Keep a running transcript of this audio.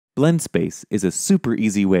Blendspace is a super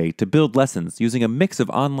easy way to build lessons using a mix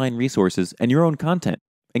of online resources and your own content,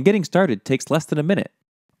 and getting started takes less than a minute.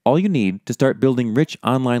 All you need to start building rich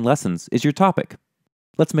online lessons is your topic.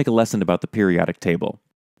 Let's make a lesson about the periodic table.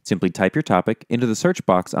 Simply type your topic into the search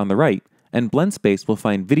box on the right, and Blendspace will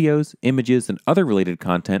find videos, images, and other related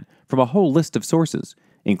content from a whole list of sources,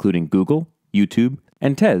 including Google, YouTube,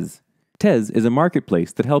 and Tez. Tez is a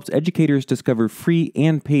marketplace that helps educators discover free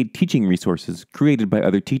and paid teaching resources created by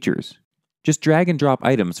other teachers. Just drag and drop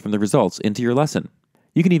items from the results into your lesson.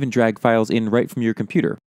 You can even drag files in right from your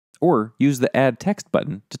computer, or use the Add Text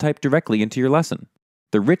button to type directly into your lesson.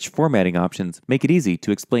 The rich formatting options make it easy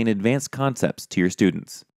to explain advanced concepts to your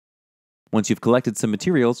students. Once you've collected some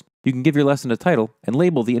materials, you can give your lesson a title and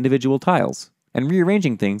label the individual tiles. And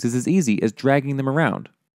rearranging things is as easy as dragging them around.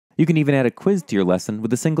 You can even add a quiz to your lesson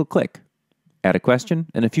with a single click. Add a question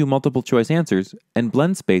and a few multiple choice answers, and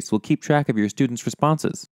Blendspace will keep track of your students'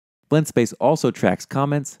 responses. Blendspace also tracks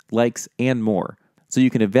comments, likes, and more, so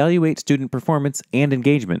you can evaluate student performance and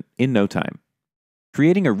engagement in no time.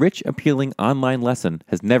 Creating a rich, appealing online lesson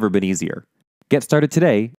has never been easier. Get started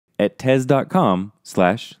today at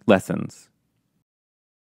tez.com/lessons.